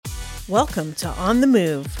Welcome to On the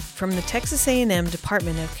Move from the Texas A&M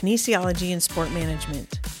Department of Kinesiology and Sport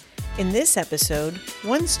Management. In this episode,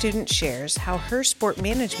 one student shares how her sport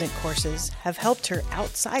management courses have helped her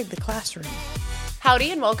outside the classroom.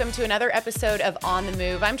 Howdy and welcome to another episode of On the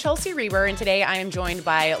Move. I'm Chelsea Reber and today I am joined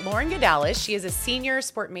by Lauren Gadalis. She is a senior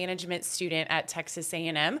sport management student at Texas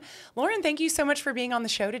A&M. Lauren, thank you so much for being on the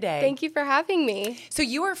show today. Thank you for having me. So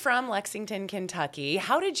you are from Lexington, Kentucky.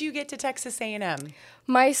 How did you get to Texas A&M?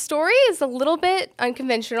 My story is a little bit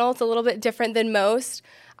unconventional. It's a little bit different than most.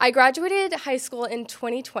 I graduated high school in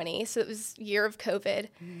 2020, so it was the year of COVID.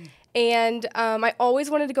 And I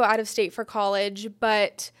always wanted to go out of state for college,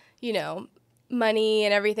 but, money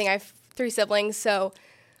and everything. I have 3 siblings, so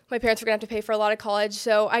my parents were going to have to pay for a lot of college.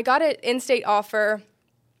 So I got an in-state offer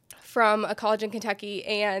from a college in Kentucky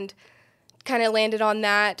and kind of landed on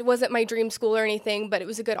that. It wasn't my dream school or anything, but it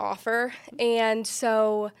was a good offer. And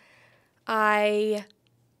so I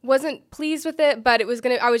wasn't pleased with it, but I was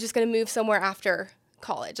just going to move somewhere after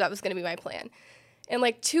college. That was going to be my plan. And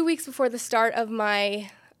 2 weeks before the start of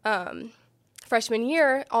my freshman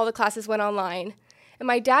year, all the classes went online. And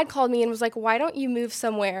my dad called me and was like, why don't you move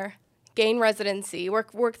somewhere, gain residency,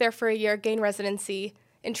 work there for a year, gain residency,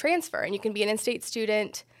 and transfer. And you can be an in-state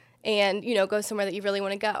student and, go somewhere that you really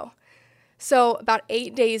want to go. So about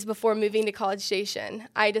 8 days before moving to College Station,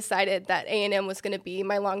 I decided that A&M was going to be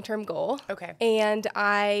my long-term goal. Okay. And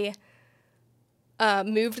I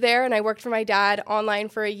moved there and I worked for my dad online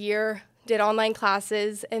for a year, did online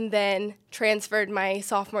classes, and then transferred my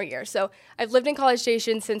sophomore year. So I've lived in College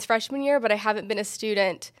Station since freshman year, but I haven't been a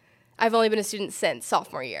student. I've only been a student since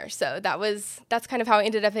sophomore year. So that's kind of how I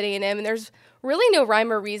ended up at A&M. And there's really no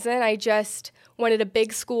rhyme or reason. I just wanted a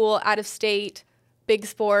big school, out of state, big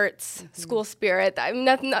sports, school spirit.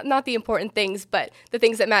 Not the important things, but the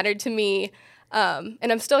things that mattered to me. And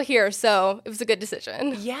I'm still here, so it was a good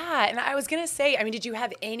decision. Yeah, and I was going to say, did you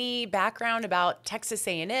have any background about Texas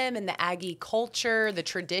A&M and the Aggie culture, the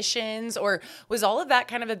traditions, or was all of that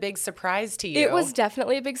kind of a big surprise to you? It was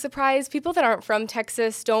definitely a big surprise. People that aren't from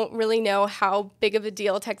Texas don't really know how big of a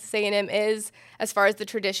deal Texas A&M is as far as the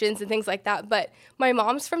traditions and things like that. But my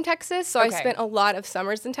mom's from Texas, so Okay. I spent a lot of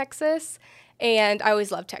summers in Texas. And I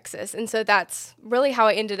always loved Texas. And so that's really how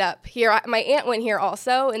I ended up here. My aunt went here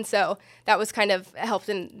also, and so that was kind of helped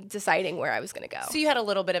in deciding where I was going to go. So you had a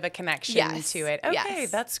little bit of a connection Yes. to it. Okay,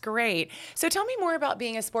 Yes. That's great. So tell me more about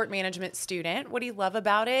being a sport management student. What do you love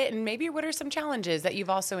about it? And maybe what are some challenges that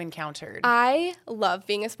you've also encountered? I love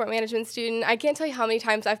being a sport management student. I can't tell you how many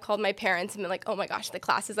times I've called my parents and been like, oh my gosh, the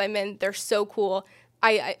classes I'm in, they're so cool.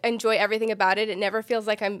 I enjoy everything about it. It never feels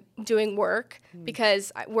like I'm doing work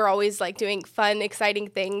because we're always doing fun, exciting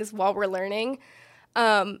things while we're learning.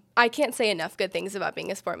 I can't say enough good things about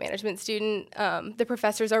being a sport management student. The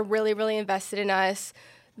professors are really, really invested in us.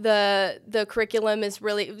 The curriculum has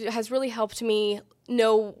really helped me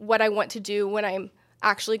know what I want to do when I'm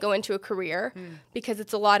actually go into a career because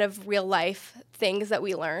it's a lot of real life things that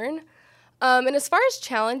we learn. And as far as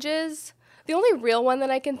challenges, the only real one that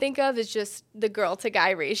I can think of is just the girl to guy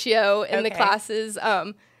ratio in the classes.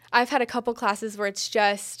 I've had a couple classes where it's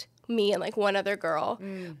just me and one other girl.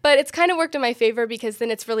 But it's kind of worked in my favor because then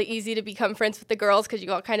it's really easy to become friends with the girls because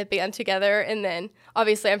you all kind of band together. And then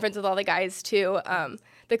obviously I'm friends with all the guys too.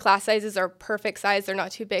 The class sizes are perfect size. They're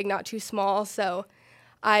not too big, not too small. So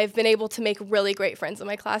I've been able to make really great friends in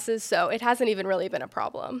my classes. So it hasn't even really been a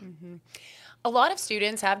problem. A lot of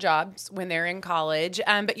students have jobs when they're in college,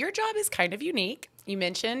 but your job is kind of unique. You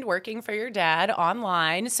mentioned working for your dad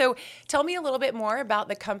online. So tell me a little bit more about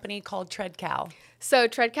the company called TreadCal. So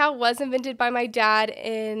TreadCal was invented by my dad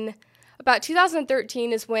in about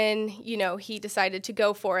 2013 is when, he decided to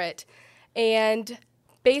go for it. And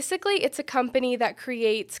basically it's a company that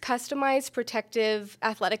creates customized protective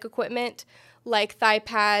athletic equipment like thigh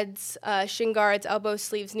pads, shin guards, elbow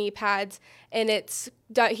sleeves, knee pads, and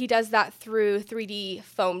he does that through 3D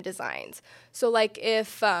foam designs. So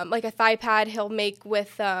if a thigh pad he'll make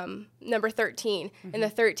with number 13, and the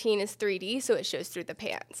 13 is 3D, so it shows through the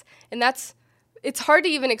pants. And it's hard to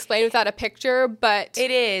even explain without a picture, but it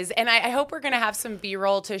is. And I hope we're going to have some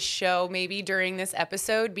B-roll to show maybe during this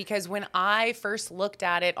episode, because when I first looked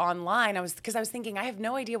at it online, I was thinking, I have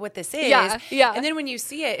no idea what this is. Yeah. And then when you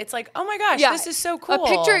see it, it's like, oh my gosh, this is so cool. A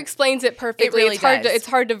picture explains it perfectly. It really does. It's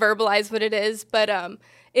hard to verbalize what it is, but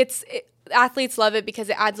athletes love it because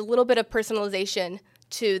it adds a little bit of personalization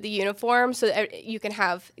to the uniform so that you can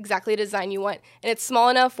have exactly the design you want. And it's small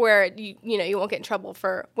enough where you won't get in trouble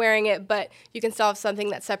for wearing it, but you can still have something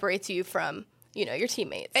that separates you from your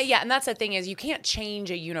teammates. Yeah, and that's the thing is you can't change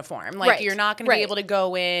a uniform. Like Right. you're not going to Right. be able to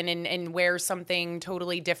go in and wear something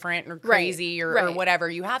totally different or crazy or whatever.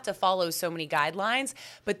 You have to follow so many guidelines,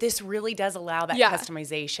 but this really does allow that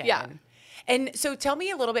customization. Yeah. And so tell me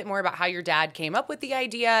a little bit more about how your dad came up with the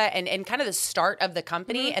idea and kind of the start of the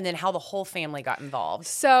company and then how the whole family got involved.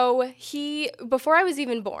 So before I was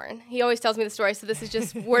even born, he always tells me the story, so this is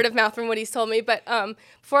just word of mouth from what he's told me, but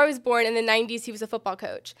before I was born in the 90s, he was a football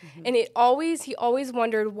coach. And he always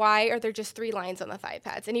wondered, why are there just 3 lines on the thigh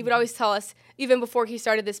pads? And he would always tell us, even before he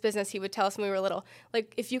started this business, he would tell us when we were little,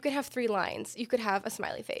 like, if you could have 3 lines, you could have a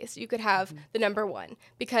smiley face, you could have the number 1,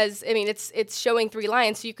 because, I mean, it's showing 3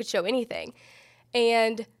 lines, so you could show anything.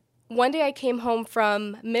 And one day I came home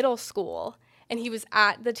from middle school, and he was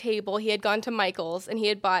at the table. He had gone to Michael's, and he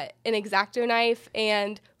had bought an X-Acto knife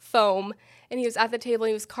and foam, and he was at the table, and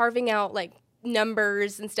he was carving out, like,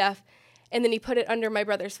 numbers and stuff, and then he put it under my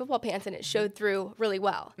brother's football pants, and it showed through really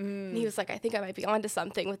well. And he was like, I think I might be onto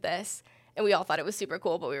something with this. And we all thought it was super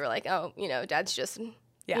cool, but we were like, oh, Dad's just...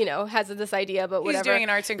 has this idea, but whatever. He's doing an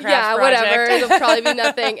arts and crafts project. Whatever. It'll probably be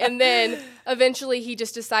nothing. And then eventually he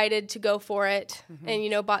just decided to go for it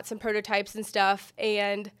and, bought some prototypes and stuff.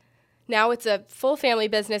 And now it's a full family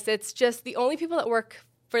business. It's just the only people that work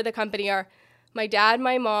for the company are my dad,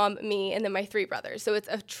 my mom, me, and then my 3 brothers. So it's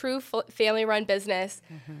a true family-run business.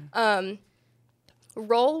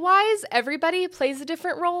 Role-wise, everybody plays a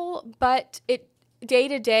different role, but day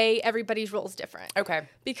to day, everybody's role is different. Okay.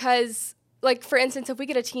 Because... like, for instance, if we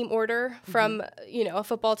get a team order from, a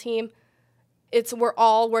football team, we're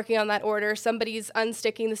all working on that order. Somebody's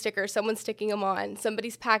unsticking the stickers, someone's sticking them on,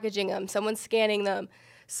 somebody's packaging them, someone's scanning them.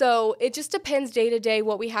 So it just depends day to day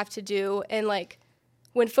what we have to do. And, like,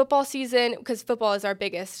 when football season, because football is our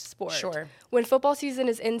biggest sport. Sure. When football season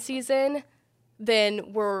is in season,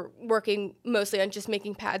 then we're working mostly on just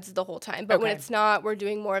making pads the whole time. But when it's not, we're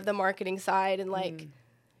doing more of the marketing side and, like...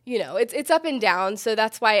 it's up and down, so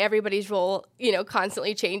that's why everybody's role,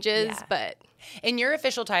 constantly changes. Yeah. But and your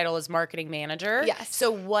official title is marketing manager. Yes.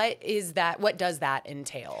 So what is that? What does that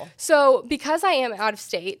entail? So because I am out of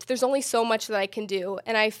state, there's only so much that I can do,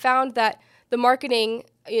 and I found that the marketing,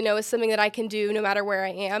 is something that I can do no matter where I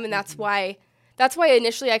am, and that's why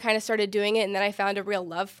initially I kind of started doing it, and then I found a real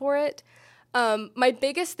love for it. My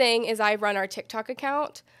biggest thing is I run our TikTok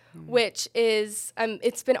account. Which is,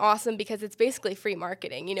 it's been awesome because it's basically free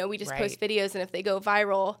marketing. We just post videos, and if they go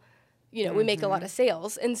viral, we make a lot of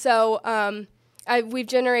sales. And so I've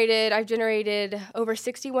generated over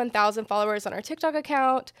 61,000 followers on our TikTok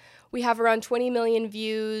account. We have around 20 million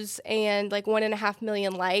views and like 1.5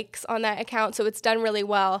 million likes on that account. So it's done really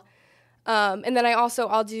well. And then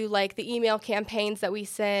I'll do like the email campaigns that we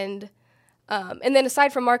send. And then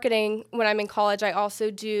aside from marketing, when I'm in college, I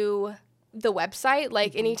also do the website.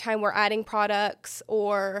 Like anytime we're adding products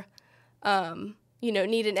or,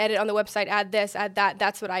 need an edit on the website, add this, add that.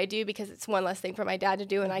 That's what I do because it's one less thing for my dad to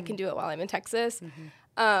do, and I can do it while I'm in Texas.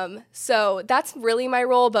 So that's really my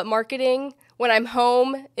role. But marketing, when I'm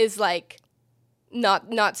home, is like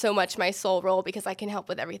not so much my sole role because I can help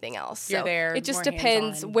with everything else. You're so there. it just more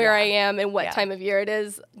depends hands-on. where I am and what time of year it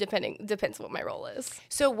is. Depends what my role is.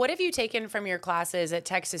 So what have you taken from your classes at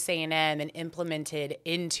Texas A&M and implemented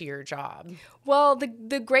into your job? Well,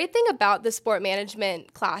 the great thing about the sport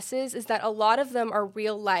management classes is that a lot of them are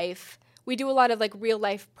real life. We do a lot of like real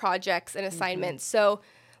life projects and assignments. So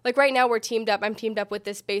like right now I'm teamed up with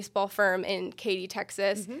this baseball firm in Katy,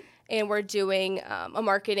 Texas, and we're doing a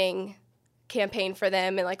marketing campaign for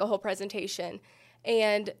them and like a whole presentation.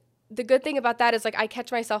 And the good thing about that is like I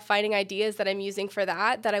catch myself finding ideas that I'm using for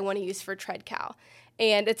that I want to use for TreadCal.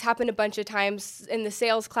 And it's happened a bunch of times in the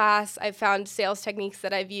sales class. I've found sales techniques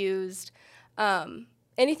that I've used.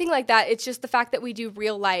 Anything like that. It's just the fact that we do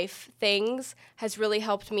real life things has really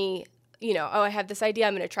helped me, I have this idea,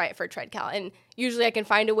 I'm going to try it for TreadCal. And usually I can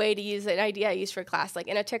find a way to use an idea I use for class, like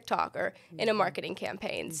in a TikTok or in a marketing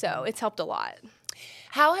campaign. So it's helped a lot.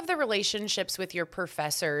 How have the relationships with your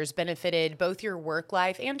professors benefited both your work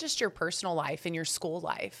life and just your personal life and your school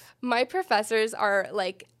life? My professors are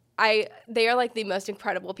they are like the most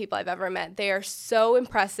incredible people I've ever met. They are so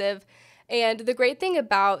impressive. And the great thing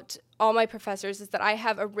about all my professors is that I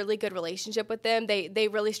have a really good relationship with them. They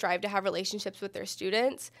really strive to have relationships with their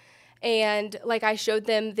students. And like I showed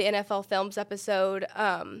them the NFL Films episode,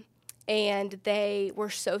 and they were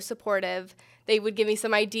so supportive. They would give me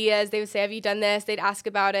some ideas. They would say, have you done this? They'd ask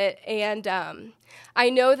about it. And I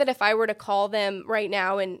know that if I were to call them right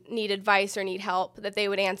now and need advice or need help, that they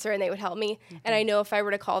would answer and they would help me. And I know if I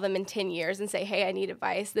were to call them in 10 years and say, hey, I need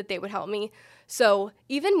advice, that they would help me. So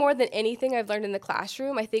even more than anything I've learned in the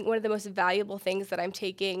classroom, I think one of the most valuable things that I'm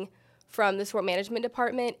taking from the sport management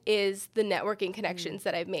department is the networking connections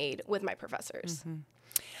that I've made with my professors.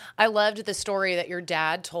 I loved the story that your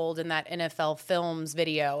dad told in that NFL Films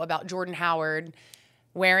video about Jordan Howard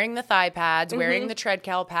wearing the thigh pads, wearing the tread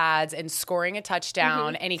cal pads, and scoring a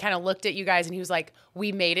touchdown. And he kind of looked at you guys and he was like,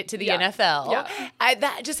 we made it to the NFL. Yeah.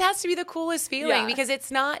 That just has to be the coolest feeling because it's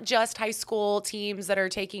not just high school teams that are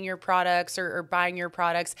taking your products or buying your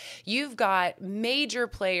products. You've got major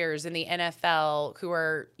players in the NFL who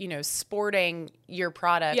are, sporting your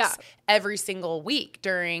products every single week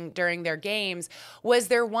during their games. Was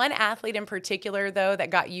there one athlete in particular, though, that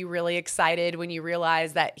got you really excited when you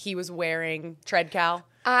realized that he was wearing tread cal?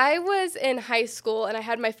 I was in high school and I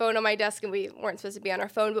had my phone on my desk and we weren't supposed to be on our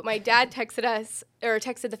phone, but my dad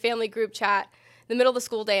texted the family group chat in the middle of the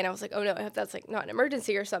school day and I was like, oh no, I hope that's like not an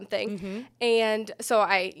emergency or something. And so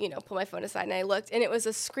I, pulled my phone aside and I looked and it was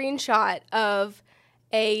a screenshot of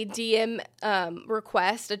a DM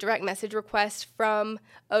request, a direct message request from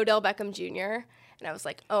Odell Beckham Jr. And I was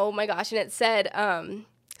like, oh my gosh. And it said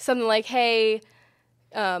something like, hey,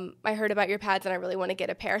 I heard about your pads and I really want to get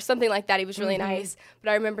a pair. Something like that. He was really nice. But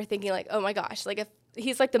I remember thinking like, oh my gosh, like if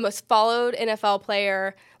he's like the most followed NFL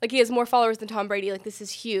player, like he has more followers than Tom Brady, like this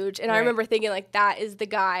is huge. And I remember thinking like that is the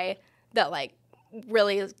guy that like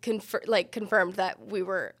really confirmed that we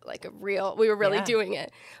were like we were really doing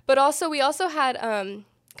it. But also we also had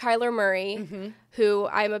Kyler Murray, who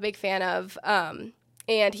I'm a big fan of.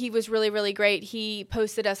 And he was really, really great. He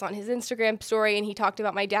posted us on his Instagram story and he talked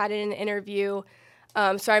about my dad in an interview.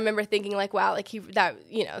 So I remember thinking like, wow, like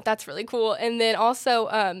that's really cool. And then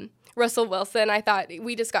also Russell Wilson, I thought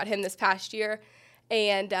we just got him this past year.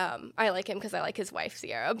 And I like him because I like his wife,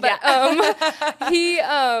 Sierra. But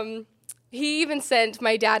he even sent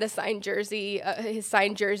my dad a signed jersey, his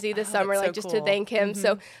signed jersey this summer, like just to thank him.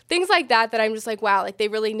 So things like that I'm just like, wow, like they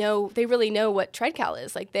really know what tread cal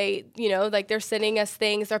is. Like they, like they're sending us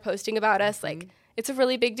things, they're posting about us. Like it's a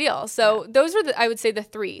really big deal. So those were I would say the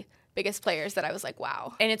three biggest players that I was like,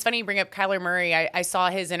 wow. And it's funny you bring up Kyler Murray. I saw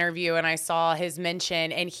his interview and I saw his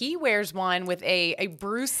mention, and he wears one with a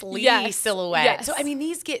Bruce Lee silhouette. Yes. So, I mean,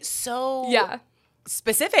 these get so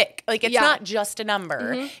specific. Like, it's not just a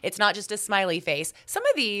number. It's not just a smiley face. Some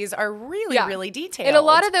of these are really, really detailed. And a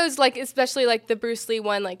lot of those, like, especially, like, the Bruce Lee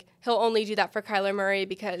one, like, he'll only do that for Kyler Murray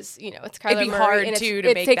because, it's Kyler Murray. It'd be hard, and too,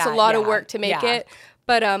 it make takes that. a lot of work to make it.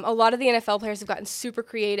 But a lot of the NFL players have gotten super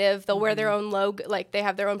creative. They'll wear their own logo, like they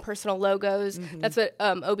have their own personal logos. That's what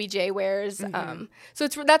OBJ wears. So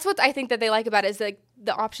that's what I think that they like about it is like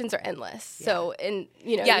the options are endless. Yeah. So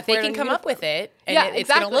if they can come up with it, and it's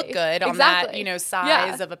going to look good on that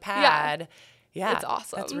size of a pad. Yeah, it's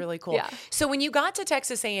awesome. That's really cool. Yeah. So when you got to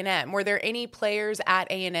Texas A&M, were there any players at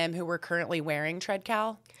A&M who were currently wearing tread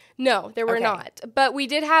cal? No, there were not. But we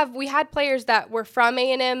had players that were from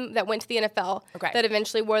A&M that went to the NFL that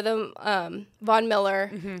eventually wore them. Von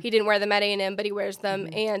Miller, he didn't wear them at A&M, but he wears them.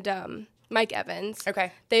 And Mike Evans.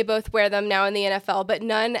 Okay. They both wear them now in the NFL, but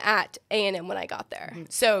none at A&M when I got there.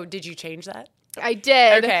 So did you change that? I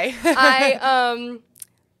did. Okay.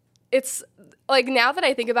 It's like now that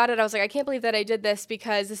I think about it, I was like, I can't believe that I did this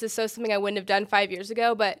because this is something I wouldn't have done 5 years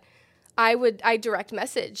ago, but I direct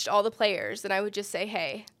messaged all the players and I would just say,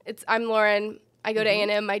 hey, I'm Lauren. I go to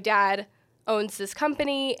A&M. My dad owns this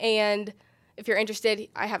company. And if you're interested,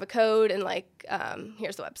 I have a code and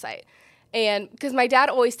here's the website. And because my dad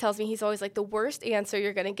always tells me, he's always like, the worst answer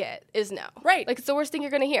you're going to get is no. Right. Like it's the worst thing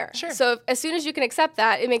you're going to hear. Sure. So as soon as you can accept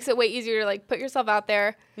that, it makes it way easier to like put yourself out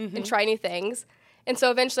there and try new things. And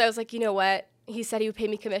so eventually I was like, you know what? He said he would pay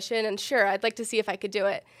me commission, and sure, I'd like to see if I could do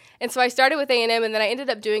it. And so I started with A&M, and then I ended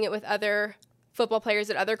up doing it with other football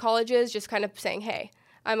players at other colleges, just kind of saying, hey,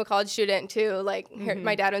 I'm a college student too. Like, here,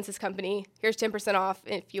 my dad owns this company. Here's 10% off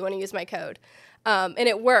if you want to use my code. And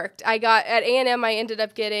it worked. I got at A&M, I ended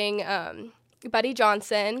up getting Buddy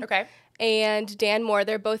Johnson and Dan Moore.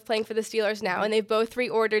 They're both playing for the Steelers now, and they've both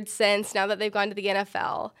reordered since now that they've gone to the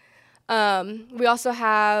NFL. We also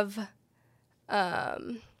have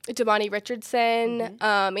Damani Richardson,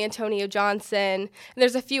 Antonio Johnson. And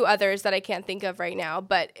there's a few others that I can't think of right now,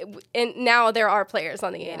 but now there are players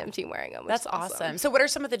on the A&M team wearing them. That's awesome. So what are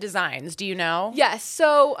some of the designs? Do you know? Yes.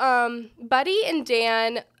 So Buddy and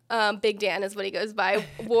Dan, Big Dan is what he goes by,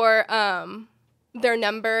 wore their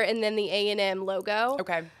number and then the A&M logo.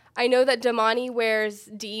 Okay. I know that Damani wears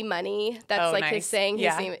D Money. That's nice. His saying.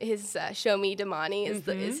 His name, his Show Me Damani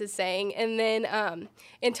is his saying. And then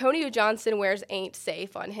Antonio Johnson wears Ain't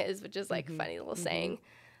Safe on his, which is like a funny little saying.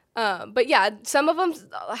 But yeah, some of them,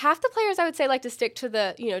 half the players I would say like to stick to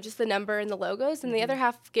the, just the number and the logos, and the other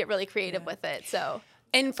half get really creative with it. So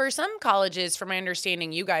And for some colleges, from my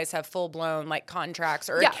understanding, you guys have full-blown like contracts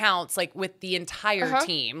or accounts like with the entire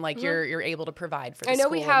team. Like you're able to provide for the school. I know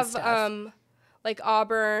we have like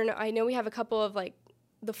Auburn. I know we have a couple of like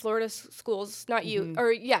the Florida schools, not you,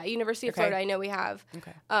 or University of Florida. I know we have.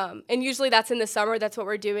 Okay. And usually that's in the summer. That's what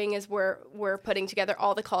we're doing is we're putting together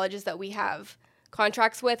all the colleges that we have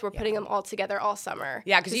contracts with. We're putting them all together all summer.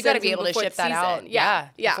 Yeah, because you got to be able to ship that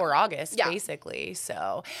out. Before August, basically.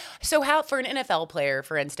 So how for an NFL player,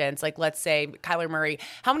 for instance, like let's say Kyler Murray,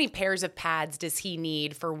 how many pairs of pads does he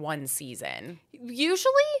need for one season?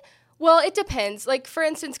 Usually. Well, it depends. Like, for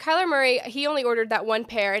instance, Kyler Murray, he only ordered that one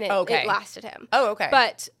pair, and it lasted him. Oh, okay.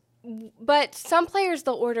 But some players,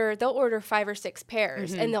 they'll order 5 or 6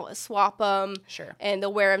 pairs, and they'll swap them, and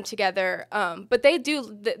they'll wear them together. But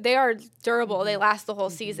they are durable. They last the whole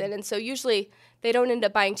season, and so usually they don't end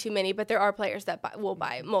up buying too many. But there are players that will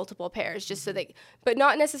buy multiple pairs just so but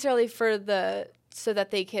not necessarily so that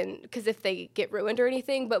they can, because if they get ruined or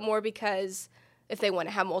anything, but more because if they want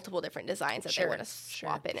to have multiple different designs that they want to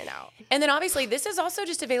swap in and out. And then obviously this is also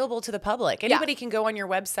just available to the public. Anybody can go on your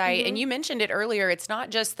website. And you mentioned it earlier. It's not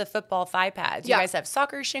just the football thigh pads. You guys have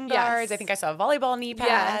soccer shin guards. I think I saw volleyball knee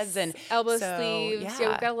pads and elbow sleeves. Yeah,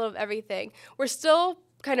 we've got a little of everything. We're still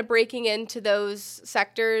kind of breaking into those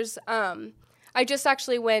sectors. I just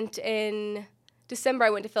actually went in December. I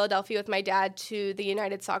went to Philadelphia with my dad to the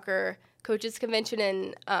United Soccer Coaches Convention,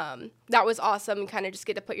 and that was awesome. Kind of just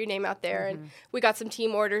get to put your name out there, and we got some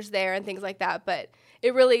team orders there and things like that. But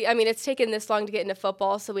it really, it's taken this long to get into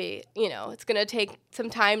football, so it's going to take some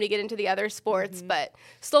time to get into the other sports, but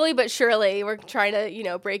slowly but surely we're trying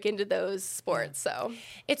to, break into those sports. So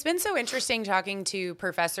it's been so interesting talking to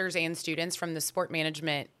professors and students from the sport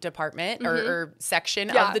management department or section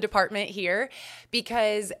of the department here,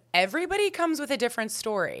 because everybody comes with a different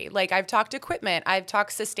story. Like I've talked equipment, I've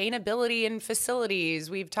talked sustainability in facilities,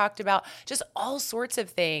 we've talked about just all sorts of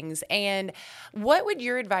things. And what would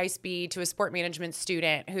your advice be to a sport management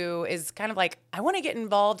student who is kind of like, I want to get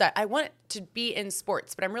involved, I want to be in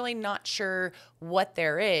sports, but I'm really not sure what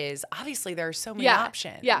there is? Obviously, there are so many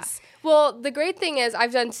options. Yeah. Well, the great thing is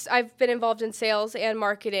I've been involved in sales and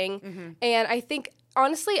marketing, and I think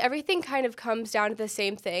honestly everything kind of comes down to the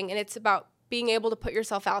same thing, and it's about being able to put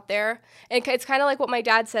yourself out there. And it's kind of like what my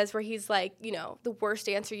dad says, where he's like, the worst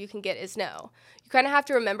answer you can get is no. You kind of have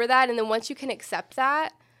to remember that, and then once you can accept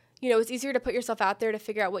that, it's easier to put yourself out there to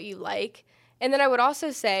figure out what you like. And then I would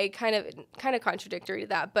also say, kind of contradictory to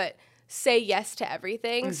that, but say yes to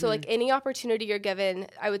everything. So like any opportunity you're given,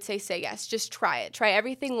 I would say yes. Just try it. Try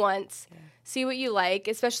everything once. Yeah. See what you like,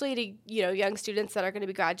 especially to young students that are going to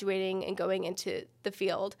be graduating and going into the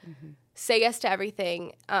field. Say yes to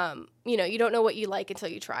everything. You don't know what you like until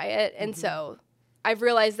you try it. And so I've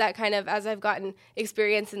realized that kind of as I've gotten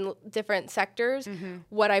experience in different sectors,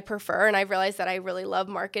 what I prefer. And I've realized that I really love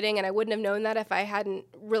marketing, and I wouldn't have known that if I hadn't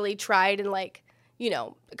really tried. And a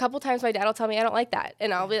couple times my dad will tell me I don't like that,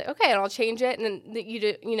 and I'll be like, okay, and I'll change it. And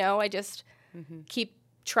then I just keep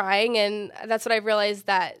trying. And that's what I've realized,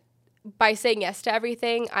 that by saying yes to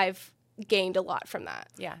everything, I've gained a lot from that.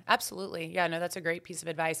 Yeah, absolutely. Yeah, no, that's a great piece of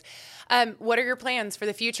advice. What are your plans for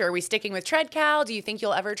the future? Are we sticking with TreadCal? Do you think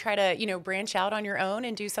you'll ever try to, branch out on your own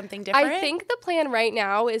and do something different? I think the plan right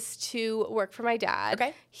now is to work for my dad.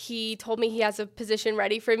 Okay. He told me he has a position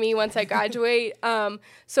ready for me once I graduate.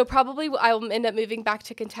 So probably I'll end up moving back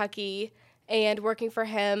to Kentucky and working for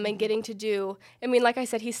him and getting to do, like I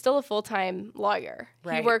said, he's still a full-time lawyer.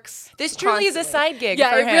 Right. He works This truly is a side gig for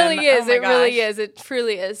him. Yeah, it really is. Really is. It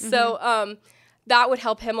truly is. So that would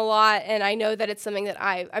help him a lot, and I know that it's something that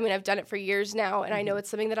I've done it for years now, and I know it's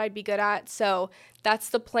something that I'd be good at. So that's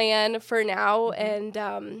the plan for now,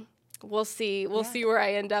 and we'll see. We'll see where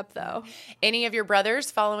I end up, though. Any of your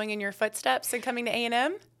brothers following in your footsteps and coming to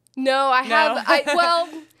A&M? No, I have. I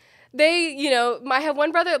have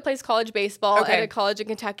one brother that plays college baseball at a college in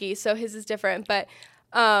Kentucky, so his is different. But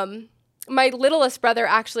my littlest brother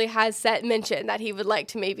actually has mentioned that he would like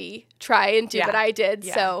to maybe try and do what I did.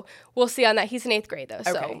 Yeah. So we'll see on that. He's in 8th grade, though.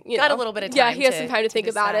 Okay. So, got a little bit of time. Yeah, he has some time to think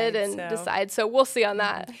about it and decide. So we'll see on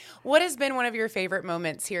that. What has been one of your favorite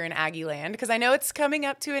moments here in Aggie Land? Because I know it's coming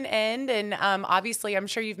up to an end, and obviously I'm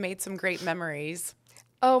sure you've made some great memories.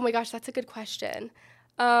 Oh, my gosh, that's a good question.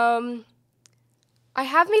 I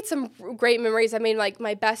have made some great memories. I made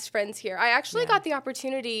my best friends here. I actually got the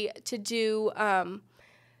opportunity to do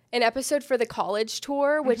an episode for the college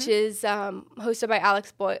tour, which is hosted by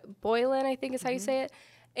Alex Boylan, I think is how you say it.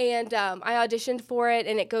 And I auditioned for it,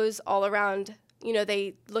 and it goes all around.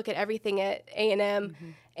 They look at everything at A&M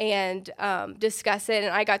and discuss it.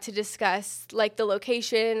 And I got to discuss the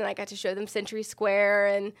location, and I got to show them Century Square,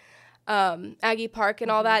 and Aggie Park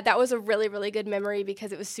and all that. That was a really, really good memory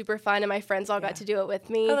because it was super fun and my friends all got to do it with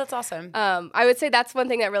me. Oh, that's awesome. I would say that's one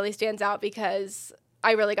thing that really stands out because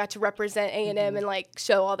I really got to represent A&M and like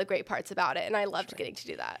show all the great parts about it. And I loved getting to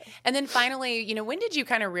do that. And then finally, you know, when did you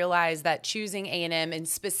kind of realize that choosing A&M and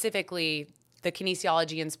specifically the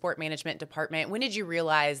kinesiology and sport management department, when did you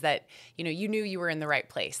realize that, you know, you knew you were in the right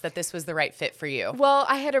place, that this was the right fit for you? Well,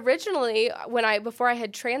 I had originally, before I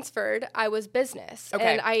had transferred, I was business. Okay.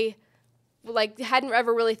 And I hadn't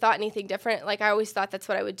ever really thought anything different. Like I always thought that's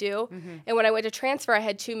what I would do. And when I went to transfer, I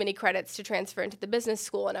had too many credits to transfer into the business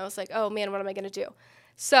school. And I was like, oh man, what am I going to do?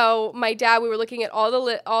 So my dad, we were looking at all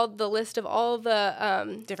the list of all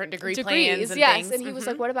the different degrees, plans and yes. things. And he was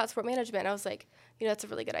like, what about sport management? And I was like, you know, that's a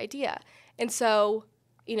really good idea. And so,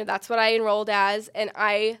 you know, that's what I enrolled as. And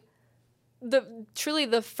truly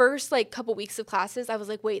the first like couple weeks of classes, I was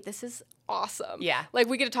like, wait, this is awesome. Yeah. Like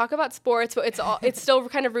we get to talk about sports, but it's still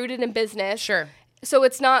kind of rooted in business. Sure. So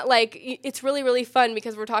it's not like, it's really, really fun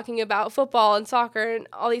because we're talking about football and soccer and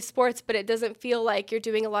all these sports, but it doesn't feel like you're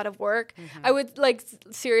doing a lot of work. I would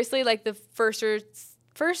seriously, the first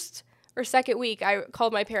or second week, I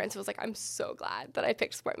called my parents and was like, I'm so glad that I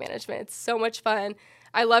picked sport management. It's so much fun.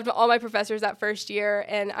 I loved all my professors that first year,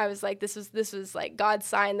 and I was like, this was like God's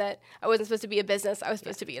sign that I wasn't supposed to be a business. I was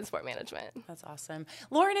supposed to be in sport management. That's awesome.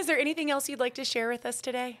 Lauren, is there anything else you'd like to share with us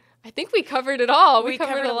today? I think we covered it all. We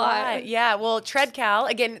covered a lot. Yeah. Well, TreadCal,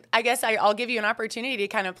 again, I guess I'll give you an opportunity to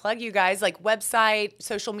kind of plug you guys, like website,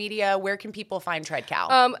 social media. Where can people find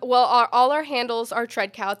TreadCal? Well, all our handles are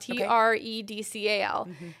TreadCal,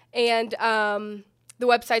 TREDCAL. And the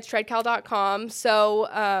website's treadcal.com.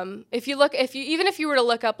 So even if you were to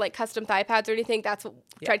look up like custom thigh pads or anything, that's what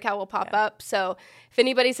TreadCal will pop up. So if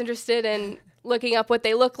anybody's interested in looking up what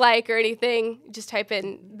they look like or anything, just type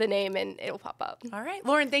in the name and it'll pop up. All right.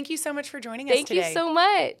 Lauren, thank you so much for joining us today. Thank you so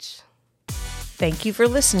much. Thank you for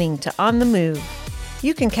listening to On the Move.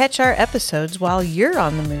 You can catch our episodes while you're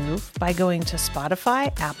on the move by going to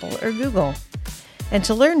Spotify, Apple, or Google. And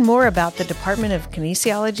to learn more about the Department of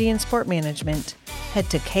Kinesiology and Sport Management, head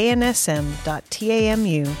to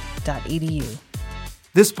knsm.tamu.edu.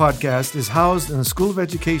 This podcast is housed in the School of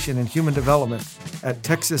Education and Human Development at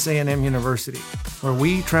Texas A&M University, where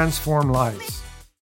we transform lives.